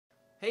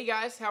Hey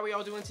guys, how are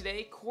y'all doing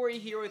today? Corey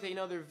here with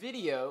another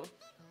video.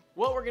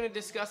 What we're going to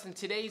discuss in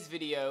today's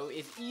video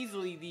is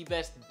easily the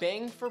best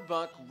bang for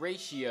buck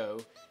ratio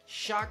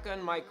shotgun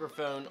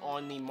microphone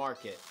on the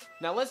market.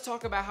 Now let's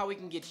talk about how we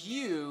can get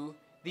you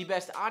the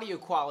best audio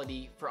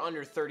quality for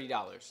under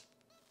 $30.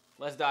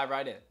 Let's dive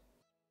right in.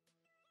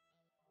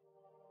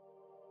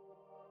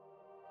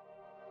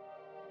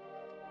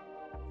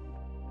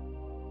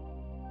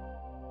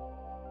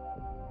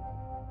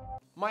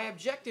 My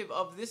objective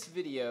of this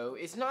video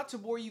is not to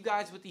bore you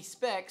guys with the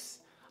specs,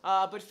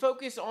 but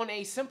focus on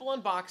a simple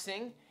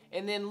unboxing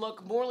and then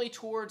look morely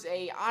towards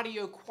a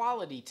audio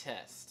quality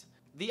test.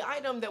 The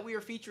item that we are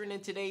featuring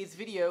in today's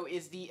video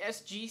is the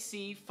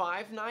SGC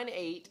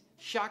 598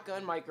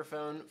 shotgun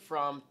microphone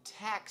from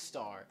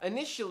Takstar.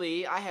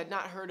 Initially, I had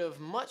not heard of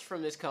much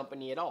from this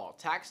company at all.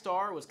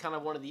 Takstar was kind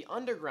of one of the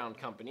underground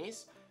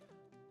companies.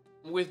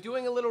 With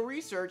doing a little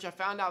research, I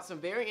found out some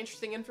very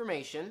interesting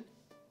information.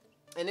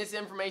 And this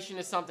information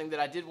is something that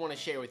I did want to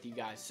share with you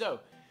guys. So,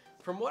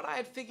 from what I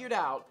had figured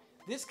out,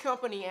 this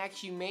company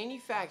actually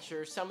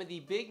manufactures some of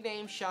the big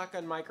name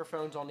shotgun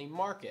microphones on the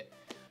market.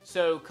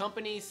 So,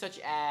 companies such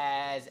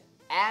as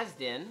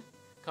Asden,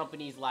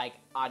 companies like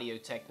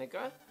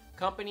Audio-Technica,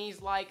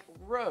 companies like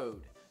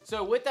Rode.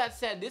 So, with that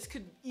said, this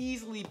could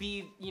easily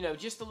be,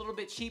 just a little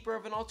bit cheaper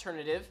of an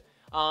alternative,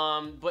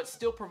 but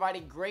still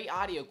providing great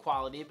audio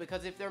quality,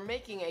 because if they're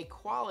making a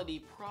quality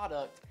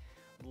product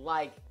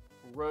like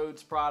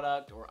Rode's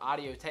product or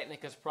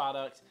Audio-Technica's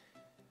product,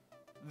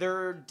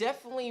 they're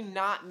definitely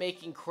not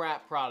making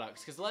crap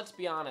products, because let's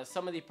be honest,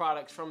 some of the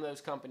products from those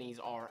companies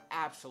are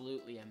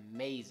absolutely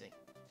amazing.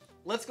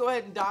 Let's go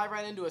ahead and dive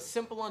right into a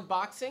simple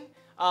unboxing,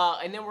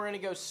 and then we're going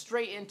to go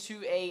straight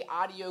into a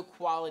audio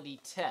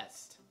quality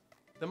test.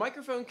 The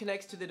microphone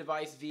connects to the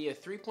device via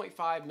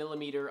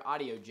 3.5mm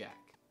audio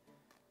jack.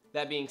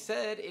 That being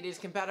said, it is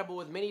compatible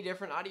with many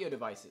different audio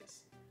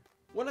devices.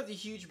 One of the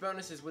huge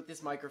bonuses with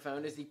this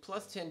microphone is the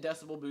plus 10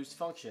 decibel boost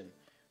function.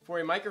 For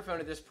a microphone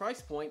at this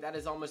price point, that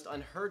is almost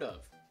unheard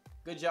of.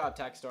 Good job,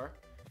 Takstar.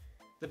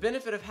 The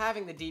benefit of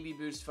having the dB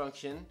boost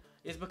function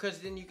is because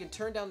then you can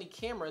turn down the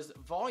camera's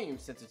volume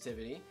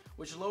sensitivity,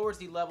 which lowers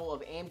the level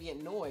of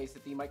ambient noise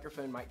that the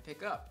microphone might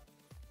pick up.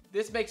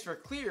 This makes for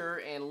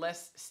clearer and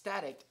less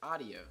static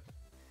audio.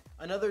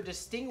 Another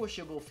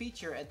distinguishable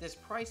feature at this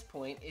price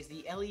point is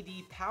the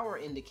LED power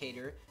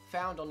indicator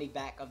found on the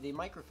back of the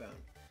microphone.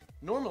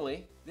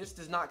 Normally, this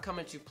does not come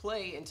into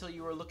play until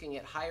you are looking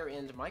at higher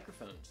end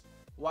microphones.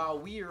 While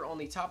we're on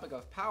the topic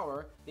of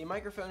power, the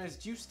microphone is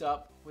juiced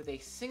up with a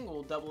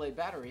single AA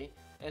battery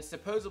and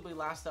supposedly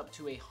lasts up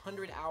to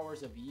 100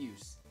 hours of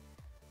use.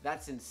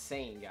 That's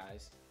insane,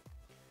 guys.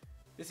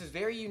 This is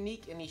very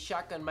unique in the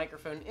shotgun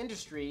microphone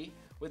industry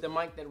with a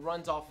mic that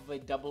runs off of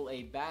a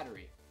AA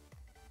battery.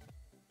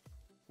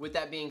 With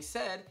that being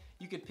said,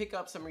 you could pick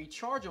up some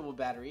rechargeable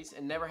batteries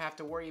and never have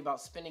to worry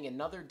about spending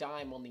another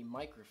dime on the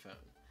microphone.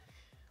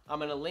 I'm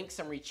going to link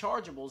some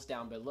rechargeables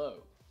down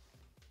below.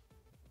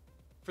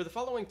 For the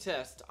following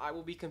test, I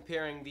will be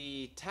comparing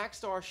the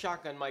Takstar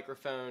shotgun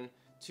microphone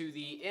to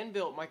the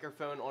inbuilt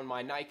microphone on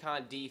my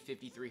Nikon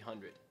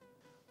D5300.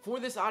 For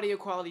this audio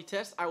quality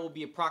test, I will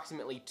be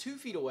approximately 2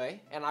 feet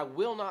away, and I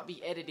will not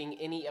be editing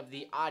any of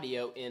the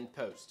audio in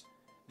post.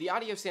 The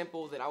audio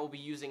sample that I will be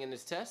using in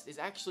this test is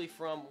actually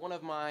from one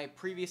of my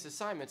previous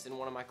assignments in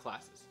one of my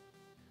classes.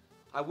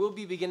 I will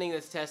be beginning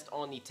this test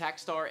on the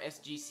Takstar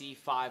SGC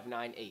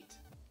 598.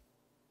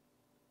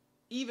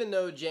 Even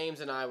though James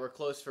and I were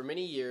close for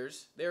many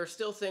years, there are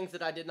still things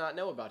that I did not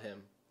know about him.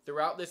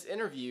 Throughout this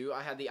interview,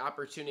 I had the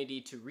opportunity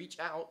to reach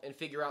out and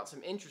figure out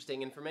some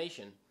interesting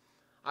information.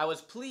 I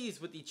was pleased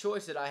with the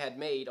choice that I had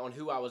made on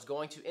who I was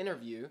going to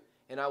interview,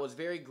 and I was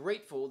very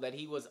grateful that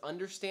he was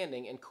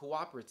understanding and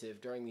cooperative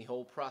during the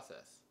whole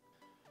process.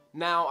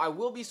 Now, I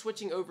will be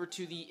switching over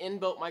to the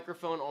inbuilt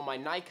microphone on my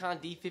Nikon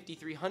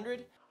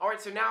D5300.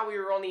 Alright, so now we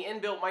are on the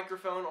inbuilt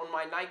microphone on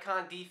my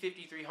Nikon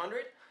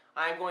D5300.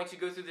 I'm going to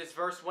go through this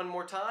verse one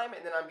more time,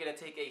 and then I'm going to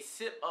take a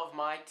sip of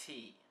my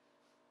tea.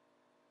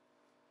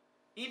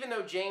 Even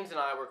though James and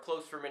I were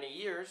close for many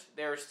years,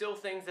 there are still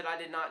things that I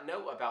did not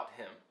know about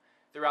him.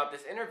 Throughout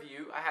this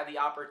interview, I had the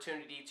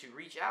opportunity to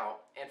reach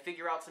out and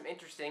figure out some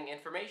interesting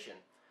information.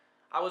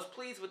 I was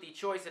pleased with the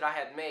choice that I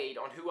had made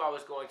on who I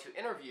was going to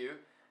interview,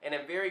 and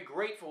am very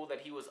grateful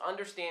that he was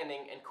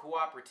understanding and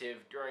cooperative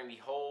during the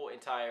whole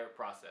entire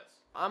process.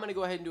 I'm going to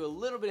go ahead and do a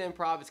little bit of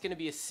improv. It's going to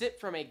be a sip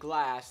from a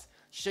glass,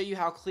 show you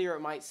how clear it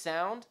might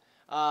sound,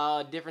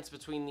 difference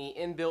between the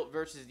inbuilt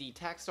versus the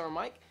Takstar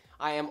mic.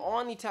 I am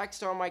on the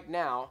Takstar mic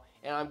now,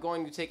 and I'm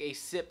going to take a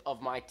sip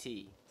of my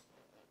tea.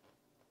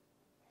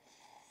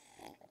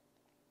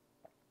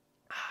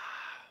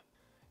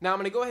 Now I'm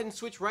going to go ahead and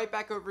switch right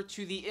back over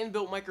to the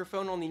inbuilt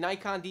microphone on the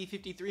Nikon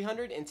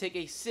D5300 and take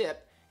a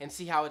sip and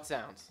see how it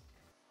sounds.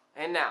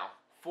 And now,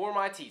 for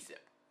my tea sip.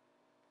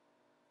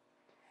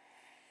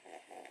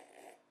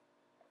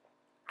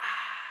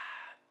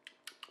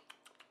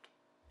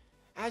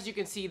 As you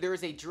can see, there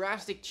is a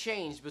drastic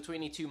change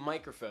between the two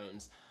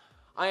microphones.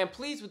 I am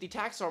pleased with the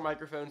Takstar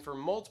microphone for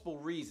multiple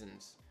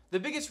reasons. The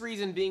biggest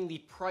reason being the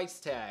price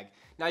tag.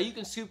 Now you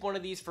can scoop one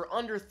of these for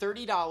under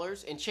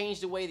 $30 and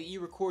change the way that you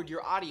record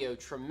your audio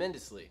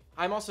tremendously.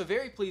 I'm also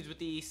very pleased with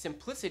the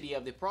simplicity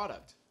of the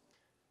product.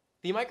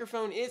 The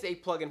microphone is a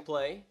plug and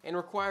play and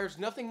requires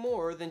nothing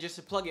more than just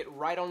to plug it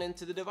right on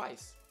into the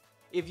device.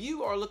 If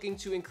you are looking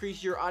to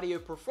increase your audio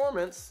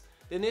performance,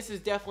 then this is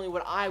definitely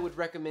what I would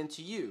recommend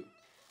to you.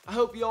 I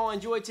hope you all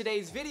enjoyed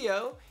today's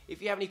video.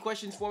 If you have any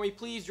questions for me,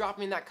 please drop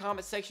me in that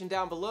comment section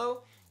down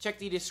below. Check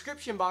the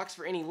description box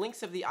for any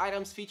links of the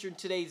items featured in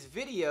today's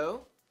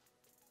video.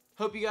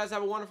 Hope you guys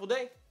have a wonderful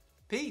day.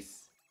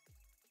 Peace.